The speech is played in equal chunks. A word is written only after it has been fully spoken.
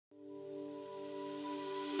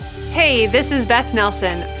Hey, this is Beth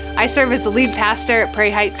Nelson. I serve as the lead pastor at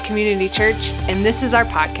Prairie Heights Community Church, and this is our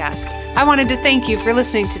podcast. I wanted to thank you for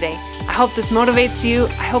listening today. I hope this motivates you,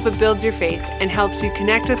 I hope it builds your faith, and helps you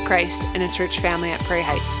connect with Christ and a church family at Prairie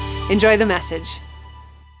Heights. Enjoy the message.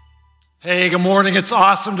 Hey, good morning. It's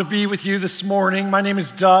awesome to be with you this morning. My name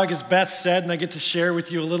is Doug, as Beth said, and I get to share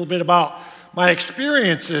with you a little bit about my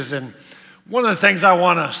experiences. And one of the things I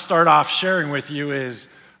want to start off sharing with you is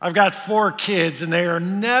I've got 4 kids, and they are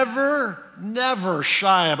never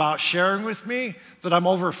shy about sharing with me that I'm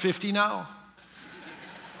over 50 now,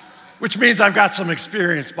 which means I've got some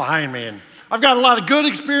experience behind me. And I've got a lot of good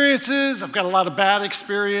experiences. I've got a lot of bad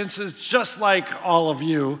experiences, just like all of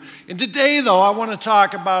you. And today, though, I want to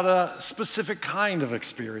talk about a specific kind of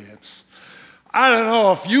experience. I don't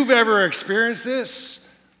know if you've ever experienced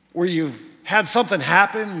this, where you've had something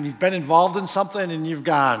happen and you've been involved in something and you've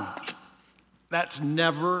gone, that's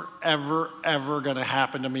never, ever going to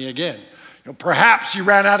happen to me again. Perhaps you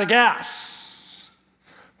ran out of gas.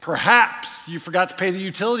 Perhaps you forgot to pay the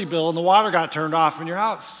utility bill and the water got turned off in your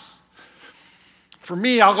house. For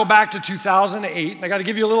me, I'll go back to 2008, and I got to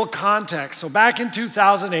give you a little context. So back in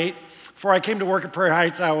 2008, before I came to work at Prairie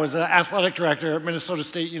Heights, I was an athletic director at Minnesota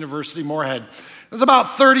State University, Moorhead. I was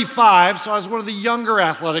about 35, so I was one of the younger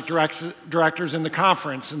athletic directors in the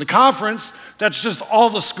conference. In the conference, that's just all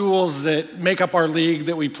the schools that make up our league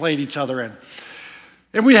that we played each other in.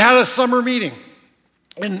 And we had a summer meeting.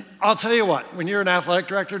 And I'll tell you what, when you're an athletic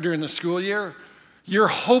director during the school year, you are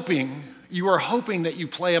hoping that you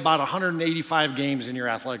play about 185 games in your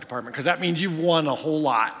athletic department, because that means you've won a whole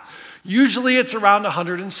lot. Usually it's around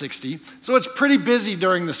 160, so it's pretty busy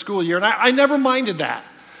during the school year. And I never minded that,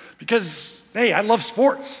 because, hey, I love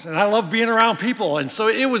sports, and I love being around people. And so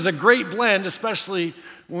it was a great blend, especially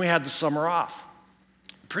when we had the summer off.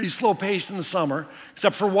 Pretty slow paced in the summer,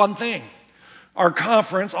 except for one thing. Our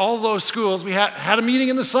conference, all of those schools, we had a meeting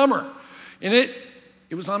in the summer, and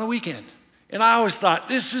it was on a weekend. And I always thought,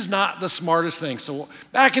 this is not the smartest thing. So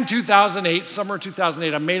back in 2008, summer of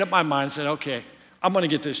 2008, I made up my mind and said, okay, I'm going to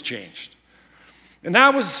get this changed. And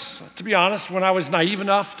that was, to be honest, when I was naive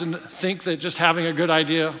enough to think that just having a good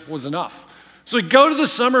idea was enough. So we go to the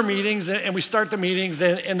summer meetings, and we start the meetings,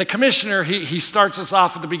 and the commissioner, he starts us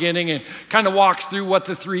off at the beginning and kind of walks through what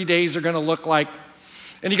the 3 days are going to look like.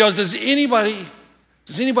 And he goes, does anybody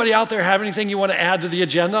out there have anything you want to add to the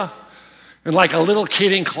agenda? And like a little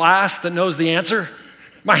kid in class that knows the answer,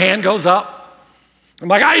 my hand goes up. I'm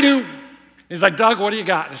like, I do. He's like, Doug, what do you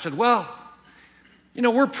got? And I said, well,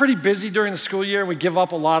 we're pretty busy during the school year. We give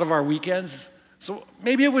up a lot of our weekends. So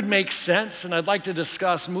maybe it would make sense, and I'd like to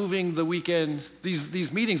discuss moving the weekend,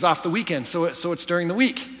 these meetings off the weekend, so it's during the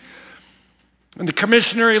week. And the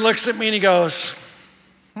commissioner, he looks at me and he goes,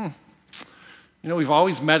 we've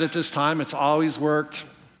always met at this time. It's always worked.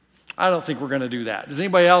 I don't think we're going to do that. Does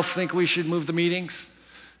anybody else think we should move the meetings?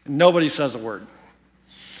 And nobody says a word.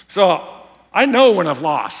 So I know when I've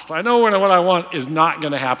lost. I know when what I want is not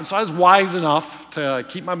going to happen. So I was wise enough to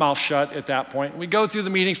keep my mouth shut at that point. We go through the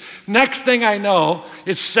meetings. Next thing I know,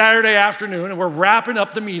 it's Saturday afternoon, and we're wrapping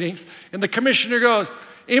up the meetings. And the commissioner goes,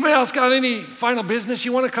 anybody else got any final business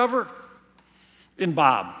you want to cover? And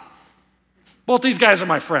Bob. Both these guys are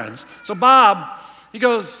my friends. So Bob, he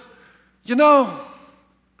goes,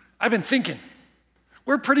 I've been thinking,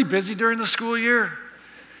 we're pretty busy during the school year.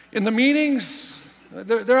 In the meetings,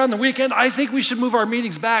 they're on the weekend. I think we should move our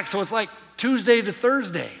meetings back so it's like Tuesday to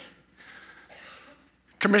Thursday.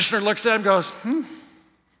 Commissioner looks at him and goes,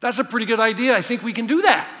 that's a pretty good idea. I think we can do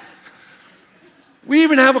that. We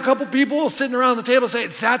even have a couple people sitting around the table say,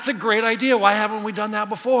 that's a great idea. Why haven't we done that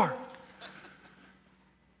before?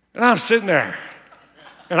 And I'm sitting there,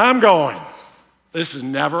 and I'm going, this is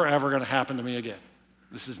never, ever going to happen to me again.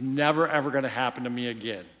 This is never, ever going to happen to me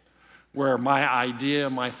again, where my idea,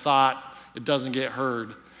 my thought, it doesn't get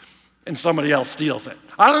heard, and somebody else steals it.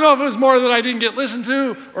 I don't know if it was more that I didn't get listened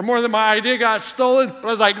to or more that my idea got stolen, but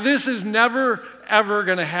I was like, this is never, ever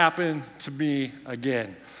going to happen to me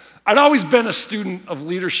again. I'd always been a student of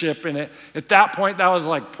leadership, and at that point, that was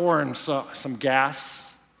like pouring some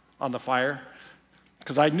gas on the fire,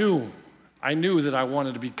 because I knew that I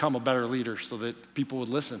wanted to become a better leader so that people would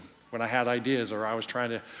listen when I had ideas or I was trying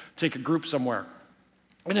to take a group somewhere.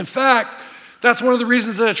 And in fact, that's one of the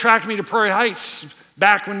reasons that attracted me to Prairie Heights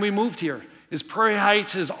back when we moved here, is Prairie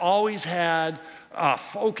Heights has always had a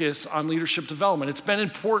focus on leadership development. It's been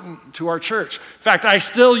important to our church. In fact, I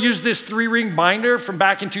still use this 3-ring binder from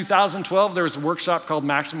back in 2012. There was a workshop called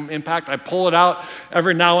Maximum Impact. I pull it out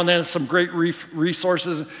every now and then, some great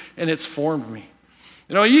resources, and it's formed me.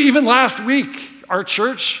 Even last week, our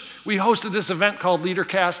church, we hosted this event called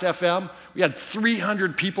LeaderCast FM. We had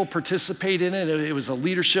 300 people participate in it. It was a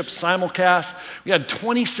leadership simulcast. We had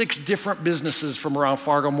 26 different businesses from around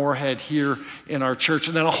Fargo-Moorhead here in our church,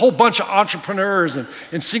 and then a whole bunch of entrepreneurs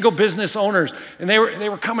and single business owners. And they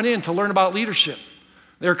were coming in to learn about leadership.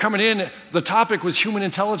 They were coming in. The topic was human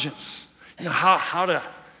intelligence. You know, how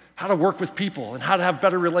to work with people and how to have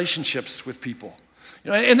better relationships with people.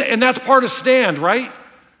 You know, and that's part of Stand, right?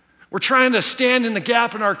 We're trying to stand in the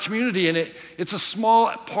gap in our community, and it's a small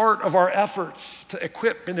part of our efforts to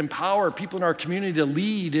equip and empower people in our community to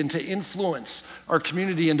lead and to influence our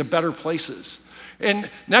community into better places. And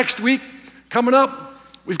next week, coming up,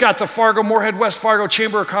 we've got the Fargo-Moorhead West Fargo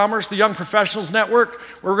Chamber of Commerce, the Young Professionals Network,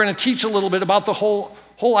 where we're going to teach a little bit about the whole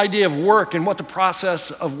idea of work and what the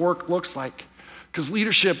process of work looks like. Because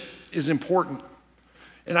leadership is important,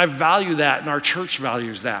 and I value that, and our church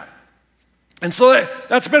values that. And so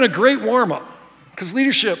that's been a great warm-up, because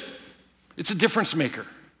leadership, it's a difference maker.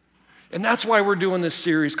 And that's why we're doing this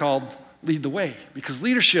series called Lead the Way, because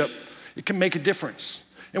leadership, it can make a difference.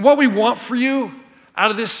 And what we want for you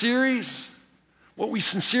out of this series, what we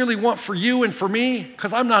sincerely want for you and for me,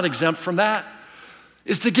 because I'm not exempt from that,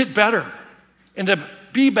 is to get better and to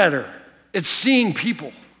be better at seeing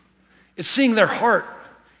people. It's seeing their heart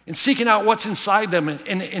and seeking out what's inside them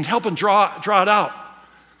and helping draw it out.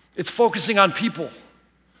 It's focusing on people,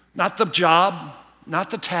 not the job, not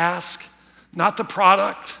the task, not the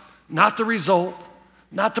product, not the result,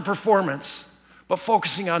 not the performance, but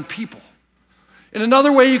focusing on people. And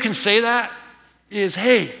another way you can say that is,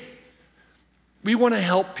 hey, we want to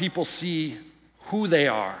help people see who they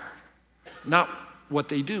are, not what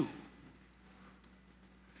they do.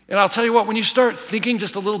 And I'll tell you what, when you start thinking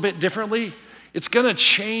just a little bit differently, it's going to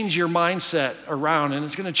change your mindset around, and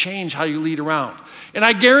it's going to change how you lead around. And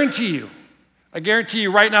I guarantee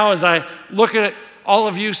you right now, as I look at all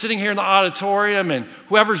of you sitting here in the auditorium and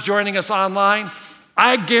whoever's joining us online,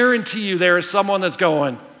 I guarantee you there is someone that's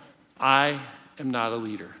going, I am not a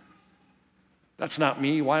leader. That's not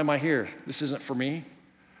me. Why am I here? This isn't for me.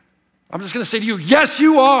 I'm just going to say to you, yes,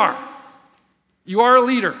 you are. You are a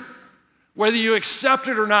leader. Whether you accept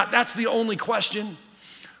it or not, that's the only question.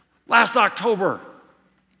 Last October,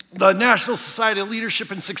 the National Society of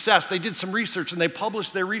Leadership and Success, they did some research and they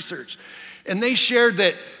published their research. And they shared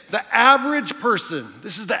that the average person,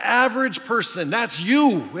 this is the average person, that's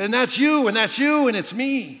you, and that's you, and that's you, and it's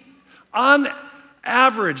me. On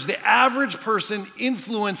average, the average person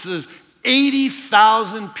influences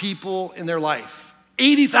 80,000 people in their life.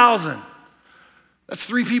 80,000. That's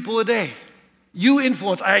 3 people a day. You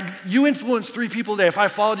influence 3 people a day. If I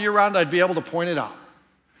followed you around, I'd be able to point it out.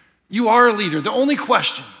 You are a leader. The only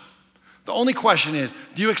question is,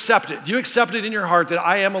 do you accept it? Do you accept it in your heart that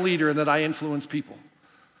I am a leader and that I influence people?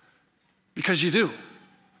 Because you do.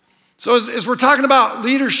 So as we're talking about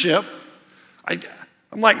leadership, I'm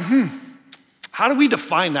like, how do we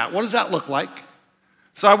define that? What does that look like?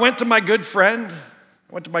 So I went to my good friend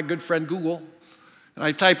Google, and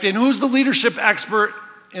I typed in, who's the leadership expert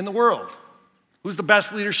in the world? Who's the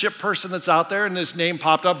best leadership person that's out there? And this name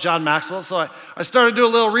popped up, John Maxwell. So I started to do a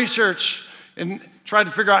little research and tried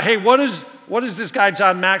to figure out, hey, what is this guy,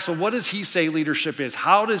 John Maxwell, what does he say leadership is?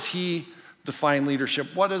 How does he define leadership?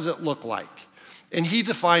 What does it look like? And he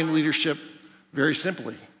defined leadership very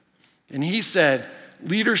simply. And he said,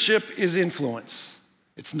 leadership is influence.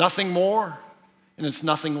 It's nothing more and it's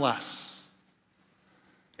nothing less.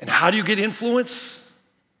 And how do you get influence?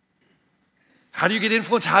 How do you get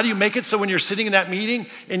influence? How do you make it so when you're sitting in that meeting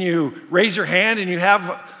and you raise your hand and you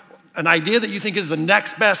have an idea that you think is the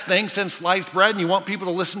next best thing since sliced bread and you want people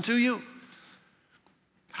to listen to you?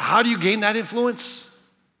 How do you gain that influence?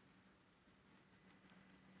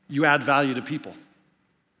 You add value to people.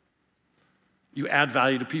 You add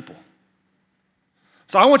value to people.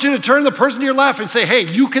 So I want you to turn to the person to your left and say, hey,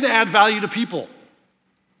 you can add value to people.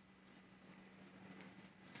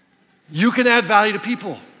 You can add value to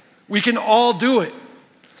people. We can all do it.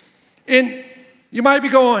 And you might be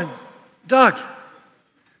going, Doug,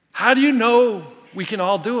 how do you know we can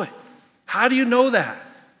all do it? How do you know that?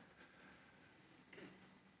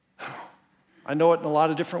 I know it in a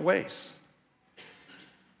lot of different ways.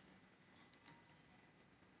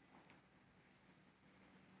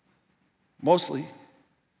 Mostly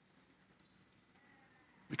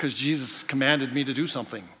because Jesus commanded me to do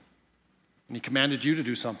something, and he commanded you to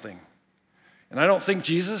do something. And I don't think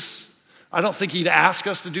he'd ask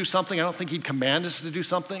us to do something. I don't think he'd command us to do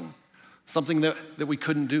something that we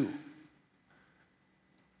couldn't do.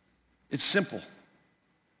 It's simple.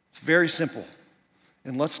 It's very simple.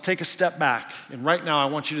 And let's take a step back. And right now, I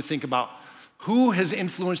want you to think about Who has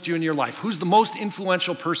influenced you in your life? Who's the most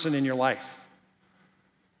influential person in your life?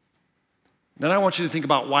 Then I want you to think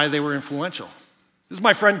about why they were influential. This is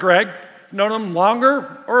my friend Greg. I've known him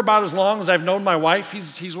longer or about as long as I've known my wife.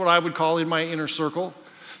 He's what I would call in my inner circle.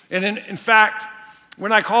 And in fact,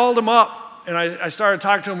 when I called him up and I started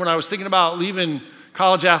talking to him when I was thinking about leaving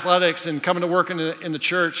college athletics and coming to work in the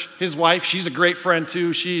church, his wife, she's a great friend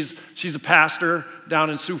too. She's a pastor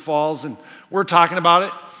down in Sioux Falls, and we're talking about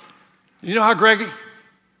it. You know how Greg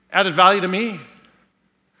added value to me?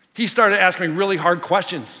 He started asking me really hard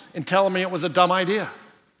questions and telling me it was a dumb idea.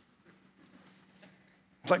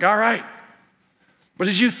 It's like, all right. But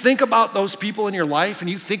as you think about those people in your life and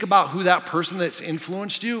you think about who that person that's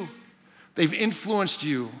influenced you, they've influenced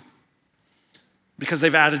you because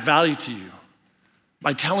they've added value to you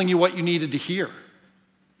by telling you what you needed to hear,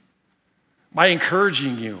 by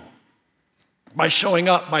encouraging you, by showing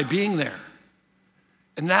up, by being there.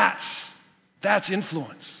 And that's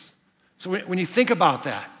influence. So when you think about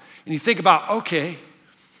that, and you think about, okay,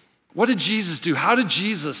 what did Jesus do? How did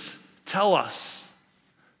Jesus tell us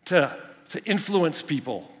to influence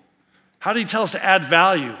people? How did he tell us to add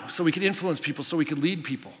value so we could influence people, so we could lead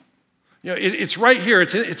people? You know, it's right here.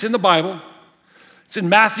 It's in the Bible. It's in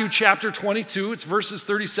Matthew chapter 22. It's verses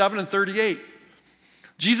 37 and 38.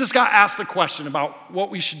 Jesus got asked a question about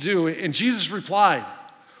what we should do, and Jesus replied,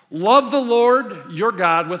 "Love the Lord your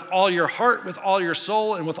God with all your heart, with all your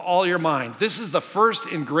soul, and with all your mind. This is the first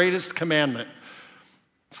and greatest commandment."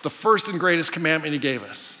 It's the first and greatest commandment he gave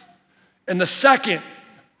us. And the second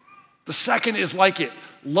is like it.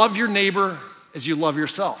 Love your neighbor as you love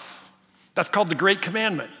yourself. That's called the Great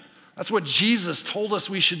Commandment. That's what Jesus told us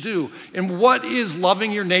we should do. And what is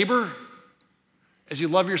loving your neighbor as you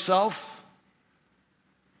love yourself?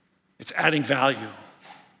 It's adding value.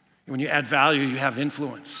 And when you add value, you have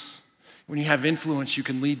influence. When you have influence, you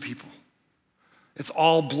can lead people. It's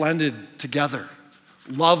all blended together.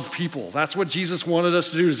 Love people. That's what Jesus wanted us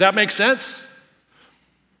to do. Does that make sense?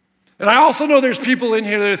 And I also know there's people in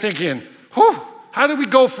here that are thinking, how did we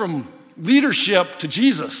go from leadership to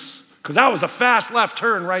Jesus? Because that was a fast left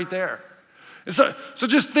turn right there. And so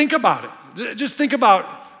just think about it. Just think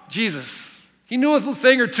about Jesus. He knew a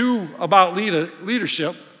thing or two about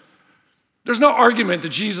leadership. There's no argument that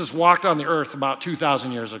Jesus walked on the earth about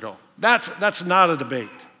 2,000 years ago. That's not a debate.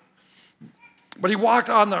 But he walked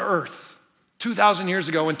on the earth 2,000 years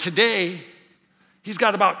ago, and today he's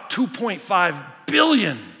got about 2.5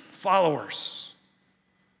 billion followers.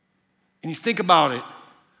 And you think about it,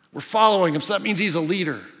 we're following him, so that means he's a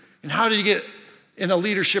leader. And how did he get in a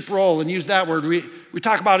leadership role? And use that word. We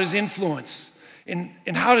talk about his influence.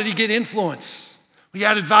 And how did he get influence? He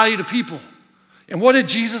added value to people. And what did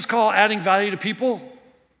Jesus call adding value to people?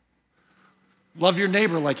 Love your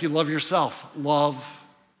neighbor like you love yourself. Love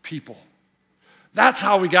people. That's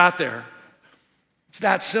how we got there. It's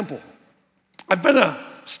that simple. I've been a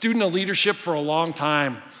student of leadership for a long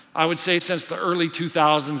time. I would say since the early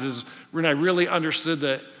 2000s is when I really understood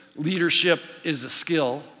that leadership is a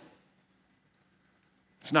skill.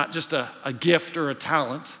 It's not just a gift or a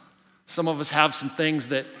talent. Some of us have some things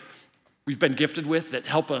that we've been gifted with that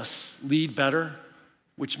help us lead better,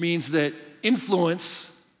 which means that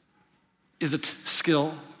influence is a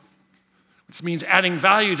skill, which means adding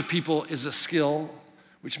value to people is a skill,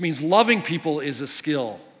 which means loving people is a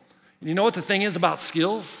skill. And you know what the thing is about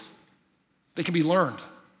skills? They can be learned.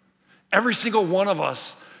 Every single one of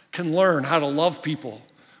us can learn how to love people,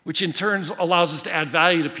 which in turn allows us to add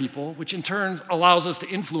value to people, which in turn allows us to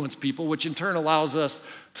influence people, which in turn allows us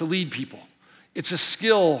to lead people. It's a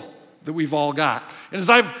skill that we've all got. And as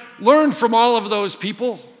I've learned from all of those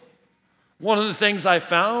people, one of the things I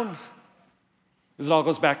found is it all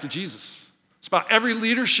goes back to Jesus. It's about every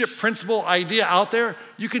leadership principle idea out there.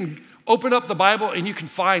 You can open up the Bible and you can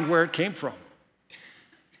find where it came from.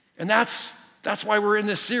 And that's why we're in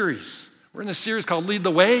this series. We're in this series called Lead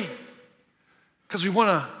the Way, because we want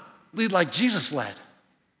to lead like Jesus led.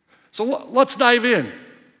 So let's dive in.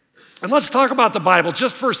 And let's talk about the Bible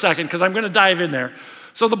just for a second, because I'm going to dive in there.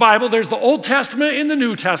 So the Bible, there's the Old Testament and the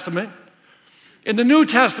New Testament. And the New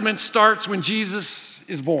Testament starts when Jesus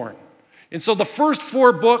is born. And so the first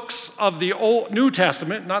 4 books of the New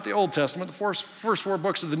Testament, not the Old Testament, the first 4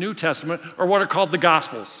 books of the New Testament are what are called the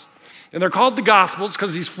Gospels. And they're called the Gospels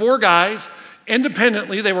because these 4 guys,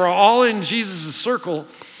 independently, they were all in Jesus' circle,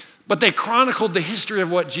 but they chronicled the history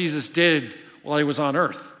of what Jesus did while he was on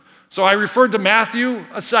earth. So I referred to Matthew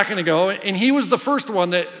a second ago, and he was the first one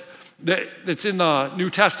that's in the New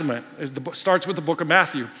Testament. It starts with the book of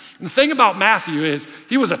Matthew. And the thing about Matthew is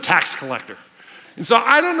he was a tax collector. And so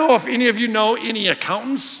I don't know if any of you know any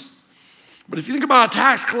accountants, But if you think about a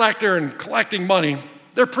tax collector and collecting money,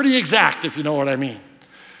 they're pretty exact, if you know what I mean.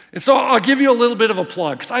 And so I'll give you a little bit of a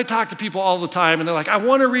plug, because I talk to people all the time, and they're like, I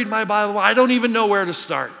want to read my Bible, I don't even know where to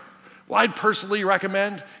start. Well, I'd personally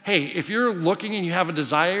recommend, hey, if you're looking and you have a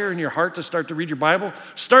desire in your heart to start to read your Bible,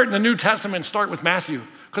 start in the New Testament and start with Matthew,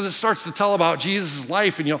 because it starts to tell about Jesus'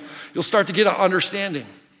 life, and you'll start to get an understanding.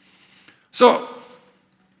 So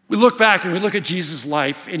we look back and we look at Jesus'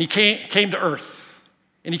 life, and he came to earth.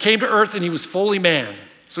 And he came to earth and he was fully man.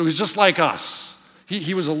 So he was just like us.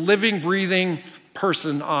 He was a living, breathing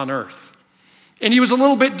person on earth. And he was a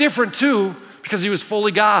little bit different too, because he was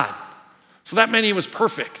fully God. So that meant he was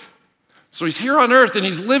perfect. So he's here on earth and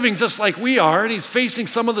he's living just like we are, and he's facing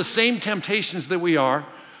some of the same temptations that we are,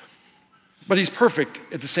 but he's perfect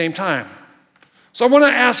at the same time. So I want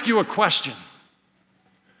to ask you a question.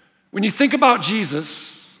 When you think about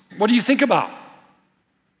Jesus, what do you think about?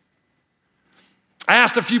 I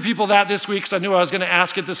asked a few people that this week because I knew I was going to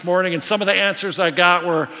ask it this morning, and some of the answers I got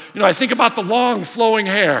were, I think about the long flowing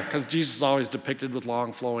hair, because Jesus is always depicted with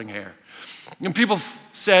long flowing hair. And people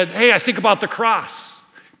said, hey, I think about the cross.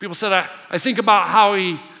 People said, I think about how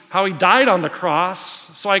he died on the cross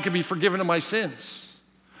so I could be forgiven of my sins.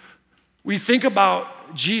 We think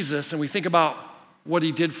about Jesus and we think about what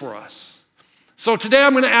he did for us. So today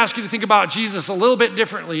I'm going to ask you to think about Jesus a little bit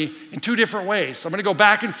differently in two different ways. I'm going to go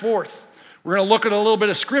back and forth. We're going to look at a little bit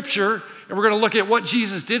of scripture, and we're going to look at what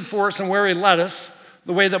Jesus did for us and where he led us,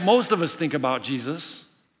 the way that most of us think about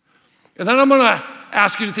Jesus. And then I'm going to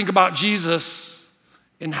ask you to think about Jesus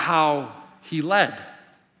and how he led.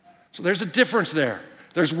 So there's a difference there.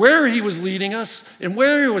 There's where he was leading us and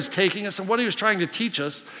where he was taking us and what he was trying to teach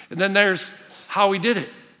us, and then there's how he did it.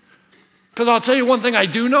 Because I'll tell you one thing I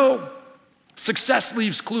do know, success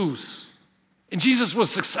leaves clues. And Jesus was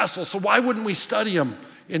successful, so why wouldn't we study him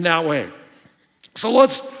in that way? So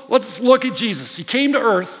let's look at Jesus. He came to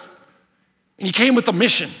earth, and he came with a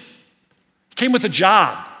mission. He came with a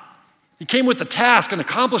job. He came with a task, an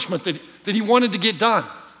accomplishment that he wanted to get done.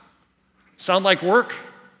 Sound like work?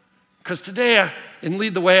 Because today, in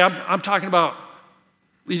Lead the Way, I'm talking about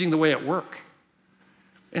leading the way at work.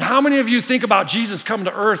 And how many of you think about Jesus coming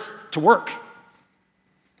to earth to work?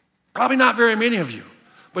 Probably not very many of you.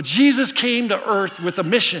 But Jesus came to earth with a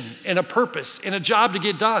mission and a purpose and a job to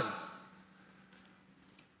get done.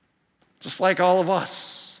 Just like all of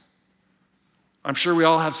us. I'm sure we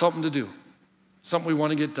all have something to do, something we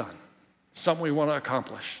want to get done, something we want to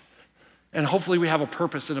accomplish. And hopefully we have a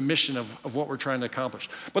purpose and a mission of what we're trying to accomplish.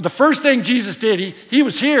 But the first thing Jesus did, he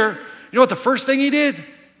was here. You know what the first thing he did?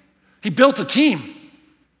 He built a team.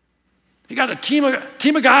 He got a team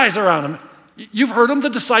of guys around him. You've heard them,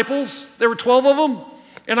 the disciples. There were 12 of them.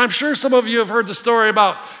 And I'm sure some of you have heard the story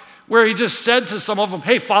about where he just said to some of them,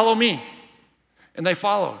 hey, follow me. And they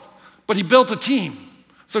followed. But he built a team.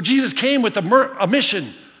 So Jesus came with a mission,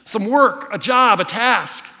 some work, a job, a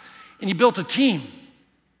task, and he built a team.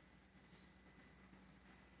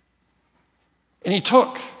 And he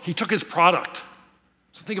took his product.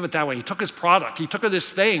 So think of it that way. He took his product. He took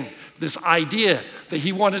this thing, this idea that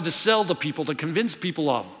he wanted to sell to people, to convince people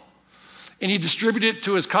of. And he distributed it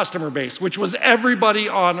to his customer base, which was everybody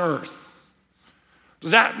on earth.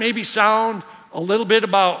 Does that maybe sound a little bit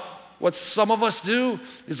about what some of us do?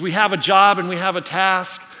 Is we have a job and we have a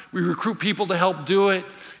task. We recruit people to help do it.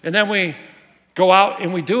 And then we go out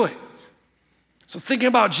and we do it. So thinking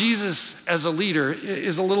about Jesus as a leader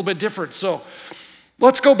is a little bit different. So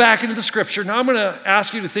let's go back into the scripture. Now I'm going to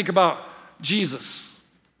ask you to think about Jesus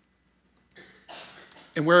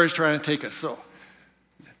and where he's trying to take us. So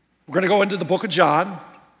we're going to go into the book of John,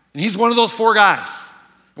 and he's one of those four guys.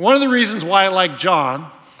 And one of the reasons why I like John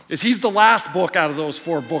is he's the last book out of those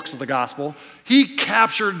four books of the gospel. He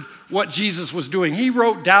captured what Jesus was doing. He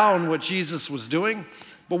wrote down what Jesus was doing,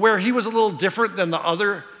 but where he was a little different than the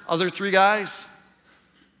other three guys,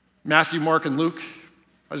 Matthew, Mark, and Luke.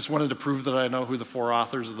 I just wanted to prove that I know who the four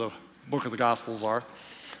authors of the book of the Gospels are.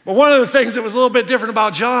 But one of the things that was a little bit different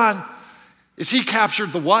about John is he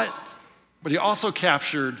captured the what, but he also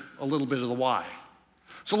captured a little bit of the why.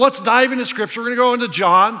 So let's dive into scripture. We're going to go into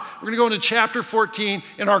John. We're going to go into chapter 14.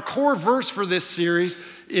 And our core verse for this series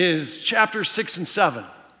is chapter 6 and 7.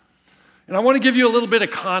 And I want to give you a little bit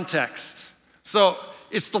of context. So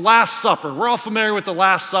it's the Last Supper. We're all familiar with the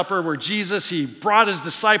Last Supper where Jesus, he brought his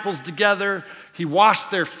disciples together. He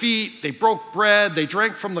washed their feet. They broke bread. They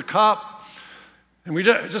drank from the cup. And we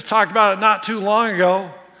just talked about it not too long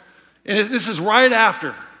ago. And this is right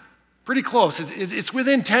after, pretty close. It's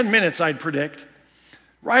within 10 minutes, I'd predict.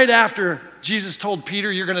 Right after Jesus told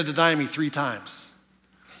Peter, you're going to deny me 3 times.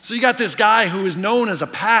 So you got this guy who is known as a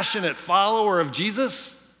passionate follower of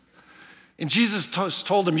Jesus. And Jesus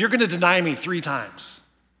told him, you're going to deny me 3 times.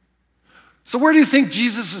 So where do you think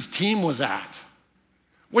Jesus' team was at?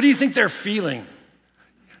 What do you think they're feeling?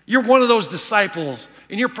 You're one of those disciples,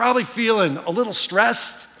 and you're probably feeling a little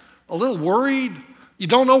stressed, a little worried. You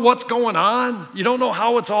don't know what's going on. You don't know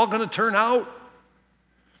how it's all going to turn out.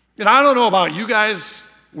 And I don't know about you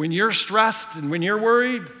guys when you're stressed and when you're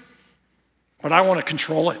worried, but I want to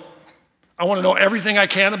control it. I want to know everything I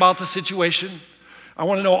can about the situation. I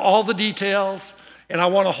want to know all the details, and I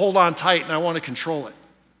want to hold on tight, and I want to control it.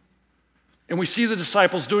 And we see the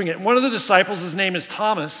disciples doing it. One of the disciples, his name is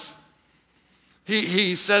Thomas,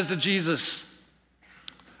 he says to Jesus,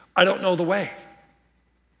 I don't know the way.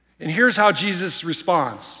 And here's how Jesus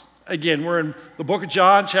responds. Again, we're in the book of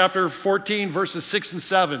John, chapter 14, verses 6 and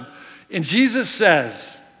 7. And Jesus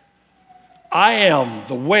says, I am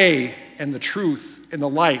the way and the truth and the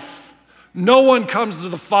life. No one comes to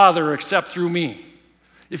the Father except through me.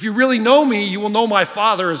 If you really know me, you will know my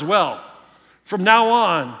Father as well. From now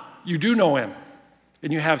on, you do know him,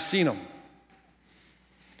 and you have seen him.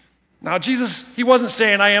 Now, Jesus, he wasn't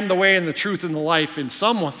saying, I am the way and the truth and the life in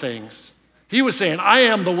some things. He was saying, I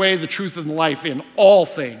am the way, the truth, and the life in all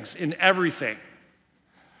things, in everything.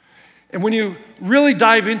 And when you really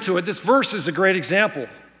dive into it, this verse is a great example.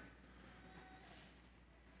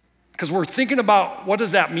 Because we're thinking about what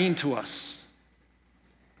does that mean to us?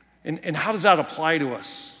 And how does that apply to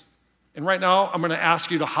us? And right now, I'm going to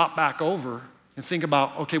ask you to hop back over and think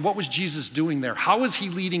about, okay, what was Jesus doing there? How was he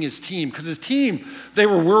leading his team? Because his team, they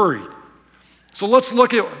were worried. So let's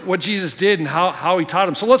look at what Jesus did and how he taught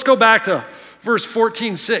them. So let's go back to verse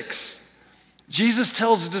 14:6. Jesus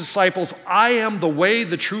tells his disciples, I am the way,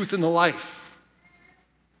 the truth, and the life.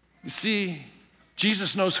 You see,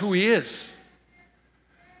 Jesus knows who he is.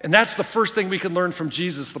 And that's the first thing we can learn from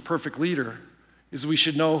Jesus, the perfect leader, is we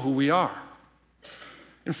should know who we are.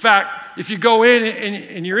 In fact, if you go in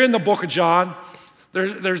and you're in the book of John,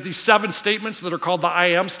 there's these 7 statements that are called the I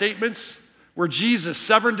am statements, where Jesus,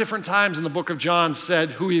 7 different times in the book of John, said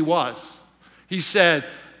who he was. He said,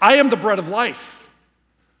 I am the bread of life.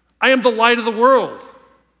 I am the light of the world.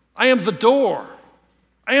 I am the door.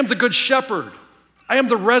 I am the good shepherd. I am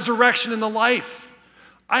the resurrection and the life.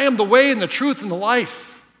 I am the way and the truth and the life.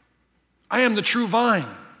 I am the true vine.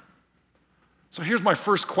 So here's my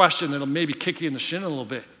first question that'll maybe kick you in the shin a little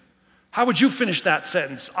bit. How would you finish that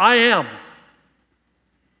sentence? I am.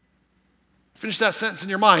 Finish that sentence in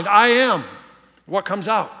your mind. I am. What comes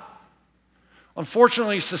out?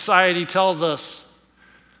 Unfortunately, society tells us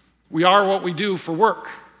we are what we do for work.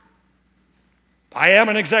 I am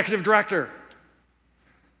an executive director.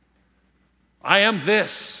 I am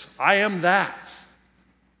this. I am that.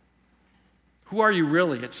 Who are you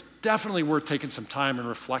really? It's definitely worth taking some time and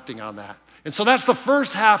reflecting on that. And so that's the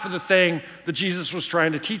first half of the thing that Jesus was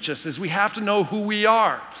trying to teach us, is we have to know who we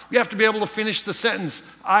are. We have to be able to finish the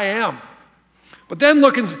sentence, I am. But then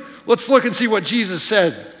let's look and see what Jesus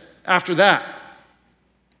said after that.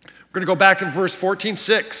 We're going to go back to verse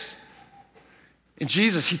 14:6. And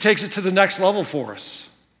Jesus, he takes it to the next level for us.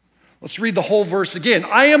 Let's read the whole verse again.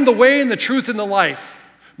 I am the way and the truth and the life.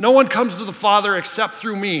 No one comes to the Father except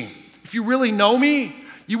through me. If you really know me,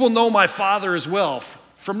 you will know my Father as well.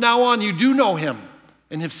 From now on, you do know him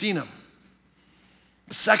and have seen him.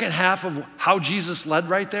 The second half of how Jesus led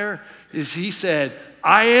right there is he said,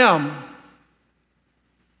 I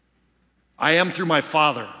am through my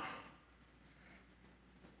Father.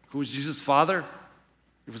 Who was Jesus' Father?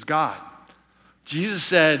 It was God. Jesus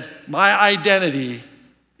said, my identity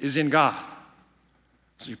is in God.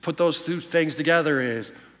 So you put those 2 things together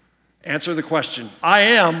is answer the question, I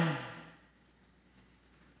am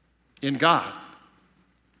in God.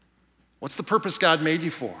 What's the purpose God made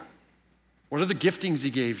you for? What are the giftings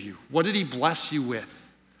he gave you? What did he bless you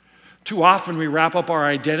with? Too often we wrap up our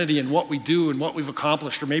identity in what we do and what we've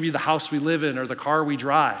accomplished, or maybe the house we live in or the car we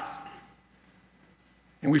drive.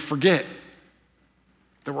 And we forget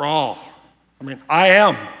that I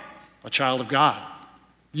am a child of God.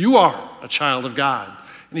 You are a child of God.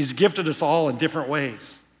 And he's gifted us all in different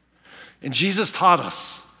ways. And Jesus taught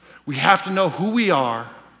us we have to know who we are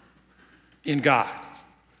in God,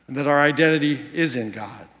 and that our identity is in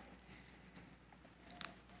God.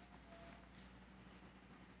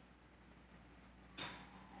 I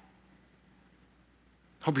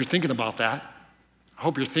hope you're thinking about that. I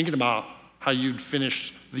hope you're thinking about how you'd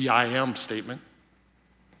finish the I am statement.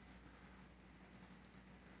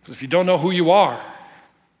 Because if you don't know who you are,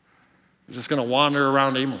 you're just going to wander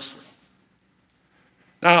around aimlessly.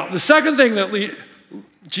 Now, the second thing that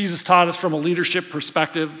Jesus taught us from a leadership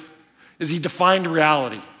perspective is he defined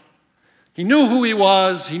reality. He knew who he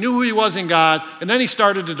was in God, and then he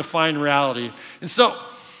started to define reality. And so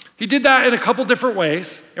he did that in a couple different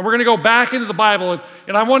ways, and we're gonna go back into the Bible,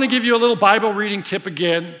 and I wanna give you a little Bible reading tip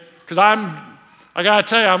again, because I gotta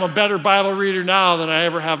tell you, I'm a better Bible reader now than I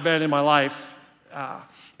ever have been in my life.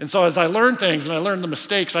 And so as I learn things and I learn the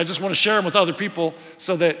mistakes, I just wanna share them with other people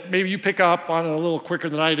so that maybe you pick up on it a little quicker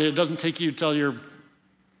than I did. It doesn't take you until you're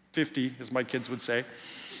 50, as my kids would say.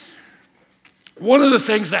 One of the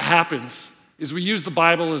things that happens is we use the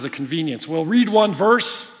Bible as a convenience. We'll read one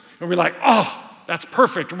verse and we're like, oh, that's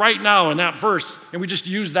perfect right now in that verse, and we just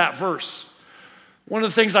use that verse. One of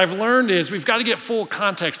the things I've learned is we've got to get full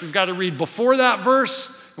context. We've got to read before that verse,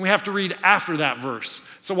 and we have to read after that verse.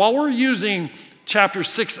 So while we're using chapter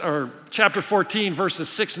 14, verses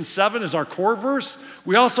 6 and 7 as our core verse,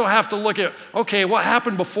 we also have to look at, okay, what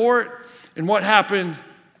happened before it and what happened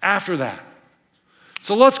after that.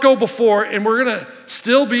 So let's go before, and we're gonna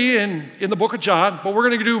still be in the book of John, but we're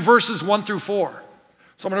gonna do verses 1 through 4.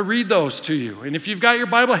 So I'm gonna read those to you. And if you've got your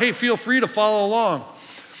Bible, hey, feel free to follow along.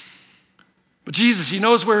 But Jesus, he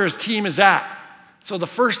knows where his team is at. So the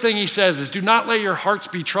first thing he says is, do not let your hearts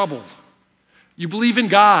be troubled. You believe in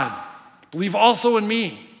God, believe also in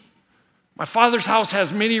me. My Father's house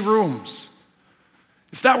has many rooms.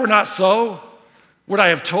 If that were not so, would I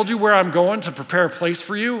have told you where I'm going to prepare a place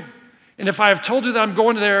for you? And if I have told you that I'm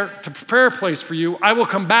going there to prepare a place for you, I will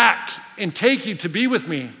come back and take you to be with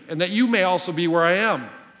me, and that you may also be where I am.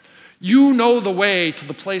 You know the way to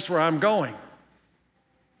the place where I'm going.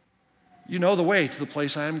 You know the way to the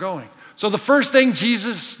place I am going. So the first thing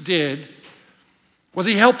Jesus did was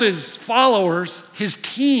he helped his followers, his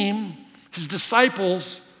team, his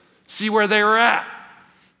disciples, see where they were at.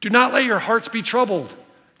 Do not let your hearts be troubled.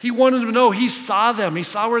 He wanted them to know he saw them. He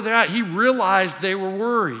saw where they're at. He realized they were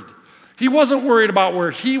worried. He wasn't worried about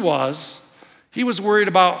where he was. He was worried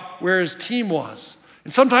about where his team was.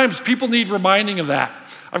 And sometimes people need reminding of that.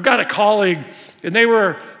 I've got a colleague, and they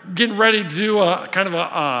were getting ready to do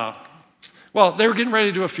they were getting ready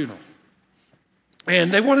to do a funeral.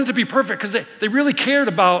 And they wanted to be perfect because they really cared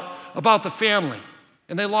about the family.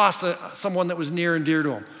 And they lost someone that was near and dear to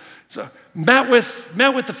them. So met with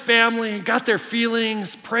the family, got their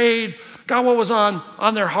feelings, prayed, got what was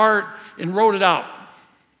on their heart, and wrote it out.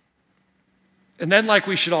 And then, like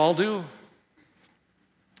we should all do,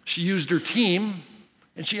 she used her team,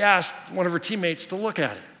 and she asked one of her teammates to look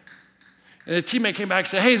at it. And the teammate came back and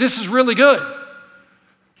said, hey, this is really good,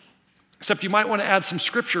 except you might want to add some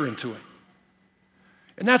scripture into it.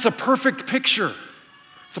 And that's a perfect picture.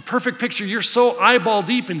 It's a perfect picture. You're so eyeball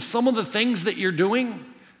deep in some of the things that you're doing,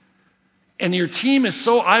 and your team is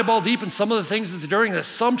so eyeball deep in some of the things that they're doing that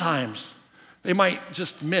sometimes they might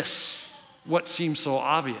just miss what seems so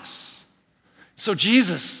obvious. So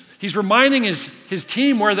Jesus, he's reminding his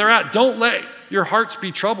team where they're at. Don't let your hearts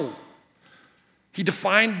be troubled. He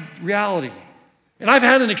defined reality. And I've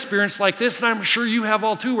had an experience like this, and I'm sure you have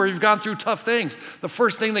all too, where you've gone through tough things. The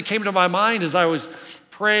first thing that came to my mind as I was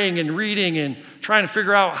praying and reading and trying to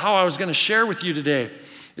figure out how I was going to share with you today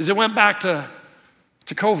is it went back to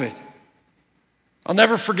COVID. I'll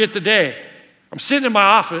never forget the day. I'm sitting in my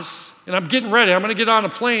office, and I'm getting ready. I'm going to get on a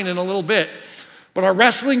plane in a little bit. But our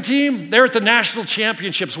wrestling team, they're at the national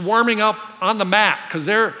championships warming up on the mat because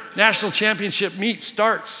their national championship meet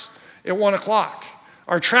starts at 1 o'clock.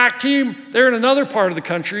 Our track team, they're in another part of the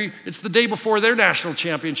country. It's the day before their national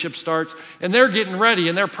championship starts, and they're getting ready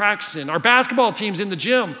and they're practicing. Our basketball team's in the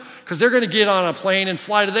gym because they're going to get on a plane and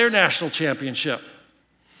fly to their national championship.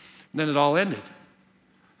 And then it all ended.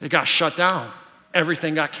 It got shut down.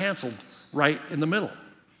 Everything got canceled right in the middle.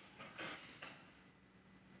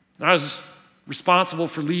 And I was responsible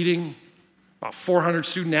for leading about 400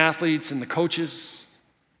 student athletes and the coaches.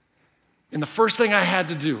 And the first thing I had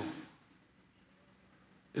to do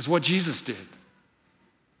is what Jesus did.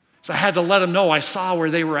 So I had to let them know I saw where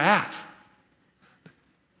they were at.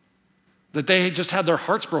 That they just had their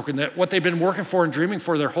hearts broken, that what they've been working for and dreaming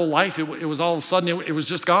for their whole life, it was all of a sudden, it was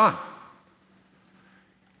just gone.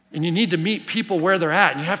 And you need to meet people where they're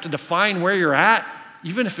at, and you have to define where you're at,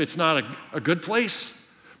 even if it's not a good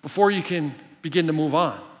place, before you can begin to move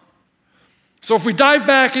on. So if we dive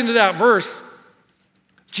back into that verse,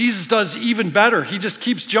 Jesus does even better. He just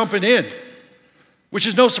keeps jumping in, which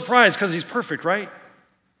is no surprise because he's perfect, right?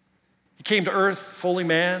 He came to earth fully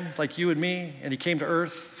man, like you and me, and he came to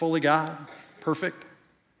earth fully God, perfect.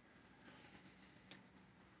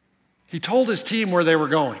 He told his team where they were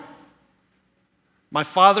going. My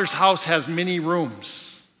Father's house has many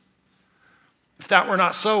rooms. If that were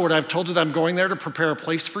not so, would I have told you that I'm going there to prepare a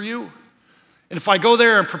place for you? And if I go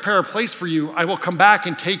there and prepare a place for you, I will come back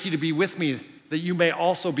and take you to be with me, that you may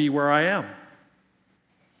also be where I am.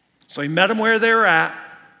 So he met them where they were at,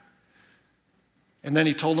 and then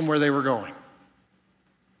he told them where they were going.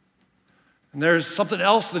 And there's something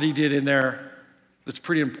else that he did in there that's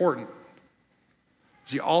pretty important.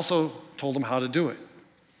 He also told them how to do it.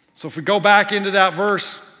 So if we go back into that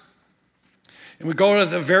verse and we go to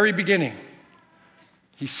the very beginning,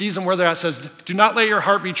 he sees them where they're at, says, do not let your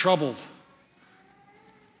heart be troubled.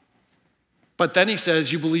 But then he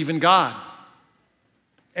says, you believe in God.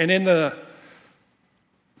 And in the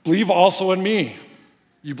believe also in me.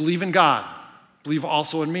 You believe in God. Believe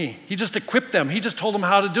also in me. He just equipped them. He just told them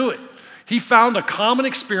how to do it. He found a common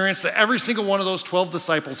experience that every single one of those 12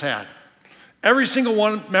 disciples had. Every single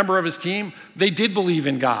one member of his team, they did believe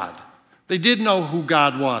in God. They did know who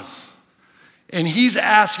God was. And he's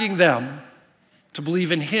asking them to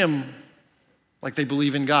believe in him like they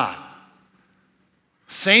believe in God.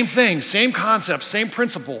 Same thing, same concept, same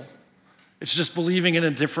principle. It's just believing in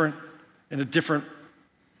a different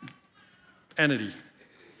entity.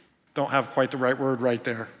 Don't have quite the right word right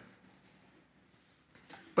there.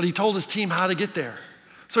 But he told his team how to get there.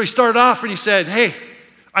 So he started off and he said, hey,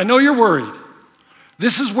 I know you're worried.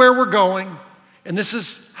 This is where we're going, and this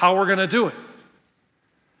is how we're going to do it.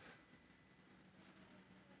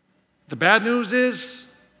 The bad news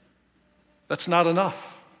is that's not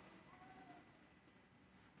enough.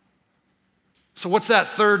 So what's that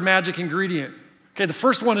third magic ingredient? Okay, the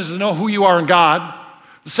first one is to know who you are in God.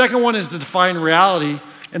 The second one is to define reality.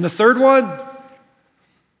 And the third one,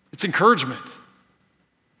 it's encouragement.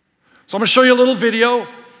 So I'm going to show you a little video.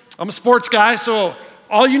 I'm a sports guy, so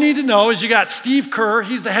all you need to know is you got Steve Kerr.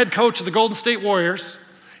 He's the head coach of the Golden State Warriors.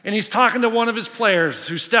 And he's talking to one of his players,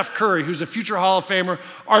 who's Steph Curry, who's a future Hall of Famer,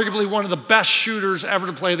 arguably one of the best shooters ever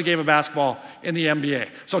to play the game of basketball in the NBA.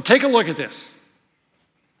 So take a look at this.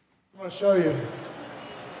 I want to show you.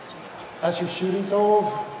 That's your shooting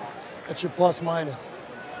totals. That's your plus minus.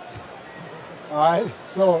 All right?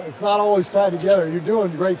 So it's not always tied together. You're doing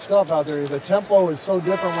great stuff out there. The tempo is so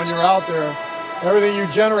different when you're out there. Everything you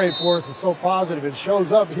generate for us is so positive. It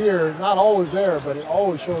shows up here, not always there, but it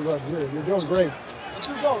always shows up here. You're doing great.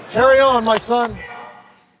 Carry on, my son.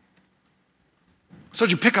 So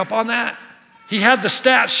did you pick up on that? He had the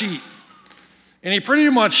stat sheet, and he pretty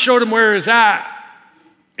much showed him where he was at,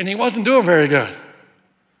 and he wasn't doing very good.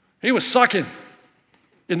 He was sucking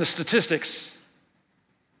in the statistics.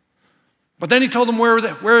 But then he told him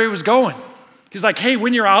where he was going. He's like, hey,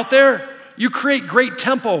 when you're out there, you create great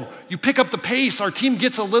tempo. You pick up the pace. Our team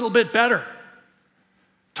gets a little bit better.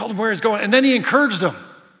 Told him where he's going, and then he encouraged him.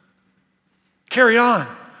 Carry on.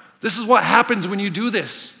 This is what happens when you do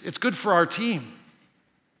this. It's good for our team.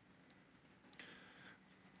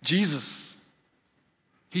 Jesus,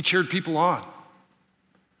 he cheered people on.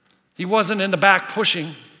 He wasn't in the back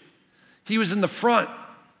pushing. He was in the front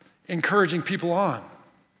encouraging people on.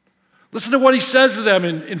 Listen to what he says to them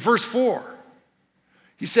in verse 4.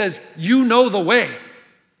 He says, you know the way.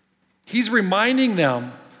 He's reminding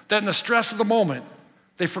them that in the stress of the moment,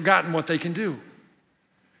 they've forgotten what they can do.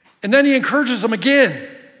 And then he encourages them again.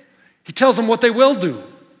 He tells them what they will do,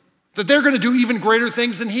 that they're going to do even greater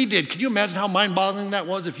things than he did. Can you imagine how mind-boggling that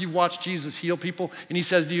was if you've watched Jesus heal people and he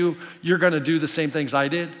says to you, you're going to do the same things I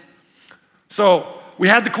did? So we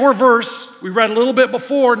had the core verse. We read a little bit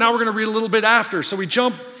before. Now we're going to read a little bit after. So we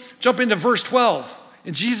jump into verse 12.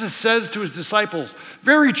 And Jesus says to his disciples,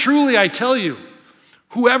 very truly I tell you,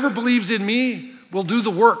 whoever believes in me will do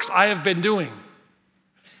the works I have been doing.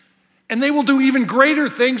 And they will do even greater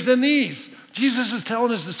things than these. Jesus is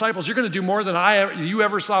telling his disciples, you're going to do more than you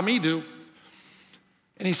ever saw me do.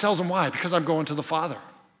 And he tells them why? Because I'm going to the Father.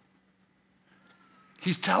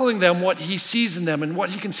 He's telling them what he sees in them and what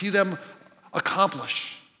he can see them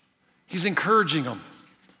accomplish. He's encouraging them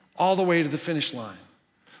all the way to the finish line.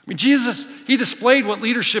 I mean, Jesus, he displayed what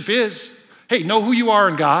leadership is. Hey, know who you are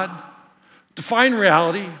in God, define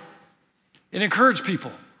reality, and encourage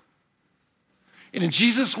people. And in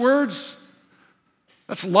Jesus' words,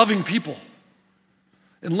 that's loving people.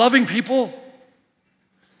 And loving people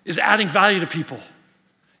is adding value to people.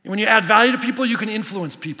 And when you add value to people, you can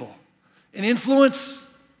influence people. And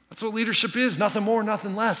influence, that's what leadership is, nothing more,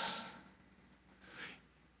 nothing less.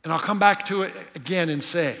 And I'll come back to it again and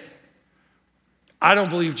say, I don't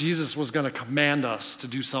believe Jesus was going to command us to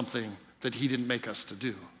do something that he didn't make us to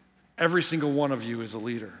do. Every single one of you is a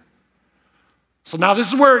leader. So now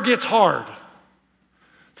this is where it gets hard.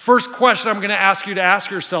 First question I'm going to ask you to ask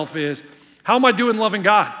yourself is, how am I doing loving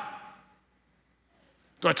God?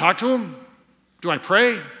 Do I talk to him? Do I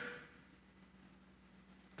pray?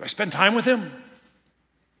 Do I spend time with him?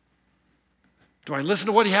 Do I listen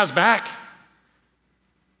to what he has back?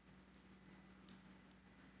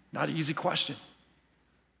 Not an easy question.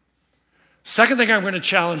 Second thing I'm going to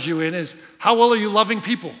challenge you in is, how well are you loving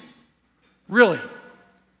people? Really?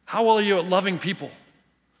 How well are you at loving people?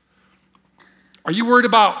 Are you worried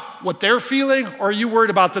about what they're feeling, or are you worried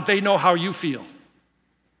about that they know how you feel?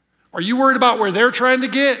 Are you worried about where they're trying to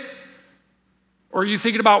get, or are you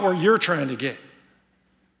thinking about where you're trying to get?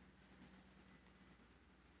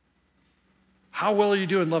 How well are you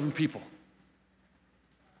doing loving people?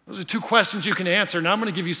 Those are two questions you can answer. Now I'm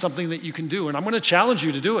going to give you something that you can do, and I'm going to challenge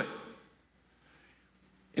you to do it.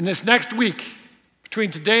 In this next week, between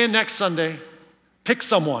today and next Sunday, pick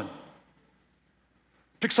someone.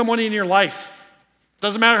 Pick someone in your life.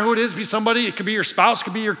 Doesn't matter who it is, be somebody. It could be your spouse, it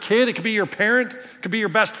could be your kid, it could be your parent, it could be your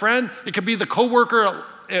best friend, it could be the coworker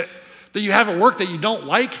that you have at work that you don't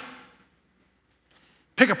like.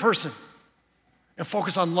 Pick a person and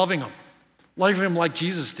focus on loving them. Loving them like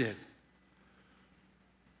Jesus did.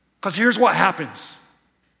 Because here's what happens.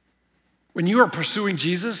 When you are pursuing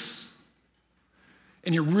Jesus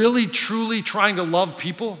and you're really, truly trying to love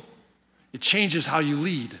people, it changes how you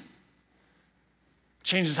lead. It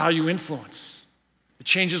changes how you influence. It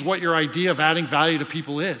changes what your idea of adding value to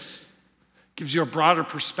people is. It gives you a broader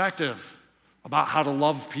perspective about how to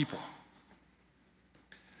love people.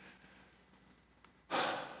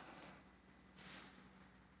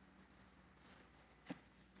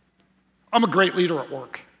 I'm a great leader at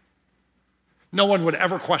work. No one would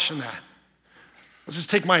ever question that. Let's just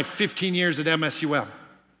take my 15 years at MSUM.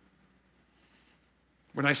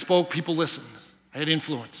 When I spoke, people listened. I had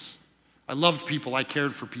influence. I loved people. I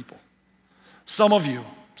cared for people. Some of you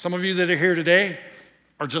that are here today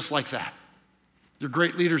are just like that. You're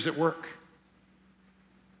great leaders at work.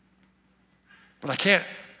 But I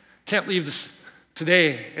can't leave this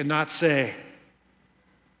today and not say,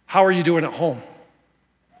 how are you doing at home?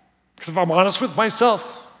 Because if I'm honest with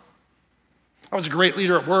myself, I was a great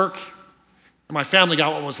leader at work, and my family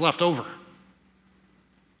got what was left over.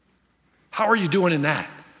 How are you doing in that?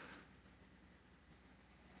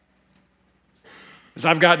 As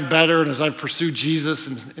I've gotten better and as I've pursued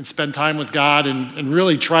Jesus and spent time with God and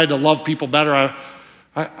really tried to love people better,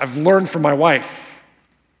 I've learned from my wife.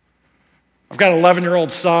 I've got an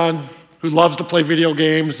 11-year-old son who loves to play video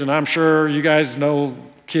games, and I'm sure you guys know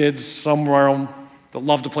kids somewhere that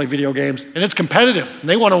love to play video games, and it's competitive, and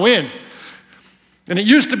they want to win. And it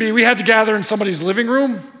used to be we had to gather in somebody's living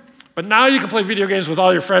room, but now you can play video games with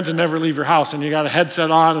all your friends and never leave your house, and you got a headset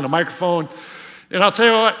on and a microphone. And I'll tell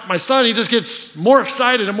you what, my son, he just gets more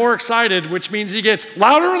excited and more excited, which means he gets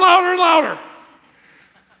louder and louder and louder.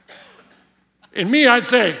 And me, I'd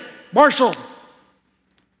say, Marshall,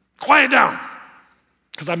 quiet down,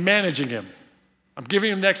 because I'm managing him. I'm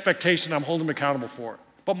giving him the expectation, I'm holding him accountable for it.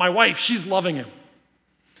 But my wife, she's loving him.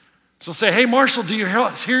 So say, hey, Marshall, do you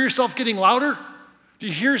hear yourself getting louder? Do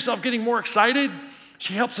you hear yourself getting more excited?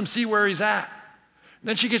 She helps him see where he's at. And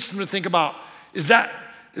then she gets him to think about, is that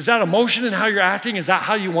emotion in how you're acting? Is that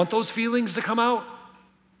how you want those feelings to come out?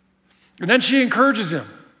 And then she encourages him.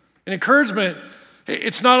 And encouragement,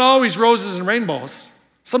 it's not always roses and rainbows.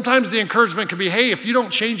 Sometimes the encouragement can be, hey, if you don't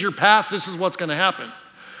change your path, this is what's going to happen.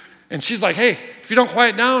 And she's like, hey, if you don't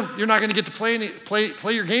quiet down, you're not going to get to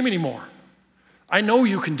play your game anymore. I know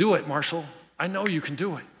you can do it, Marshall. I know you can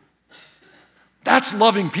do it. That's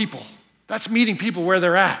loving people. That's meeting people where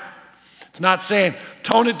they're at. It's not saying,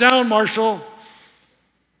 tone it down, Marshall.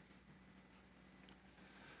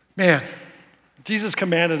 Man, Jesus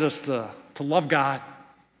commanded us to love God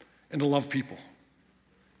and to love people.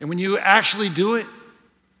 And when you actually do it,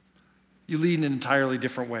 you lead in an entirely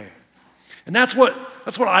different way. And that's what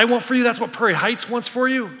I want for you. That's what Prairie Heights wants for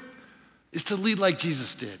you, is to lead like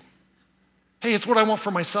Jesus did. Hey, it's what I want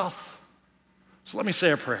for myself. So let me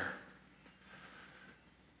say a prayer.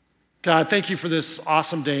 God, thank you for this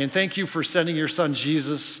awesome day, and thank you for sending your son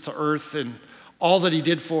Jesus to earth and all that he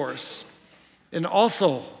did for us. And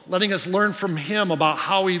also letting us learn from him about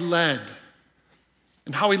how he led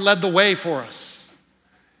and how he led the way for us.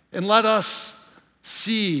 And let us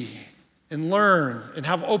see and learn and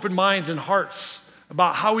have open minds and hearts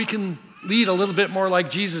about how we can lead a little bit more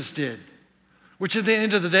like Jesus did, which at the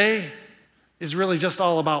end of the day is really just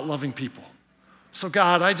all about loving people. So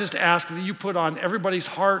God, I just ask that you put on everybody's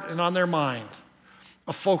heart and on their mind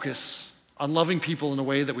a focus on loving people in a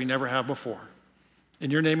way that we never have before.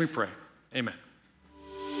 In your name we pray, amen.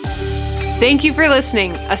 Thank you for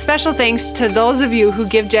listening. A special thanks to those of you who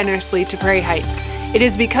give generously to Prairie Heights. It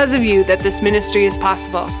is because of you that this ministry is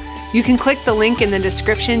possible. You can click the link in the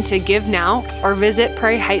description to give now or visit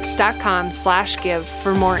prairieheights.com/give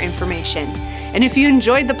for more information. And if you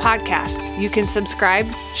enjoyed the podcast, you can subscribe,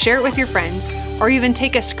 share it with your friends, or even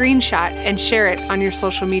take a screenshot and share it on your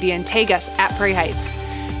social media and tag us at Prairie Heights.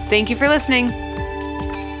 Thank you for listening.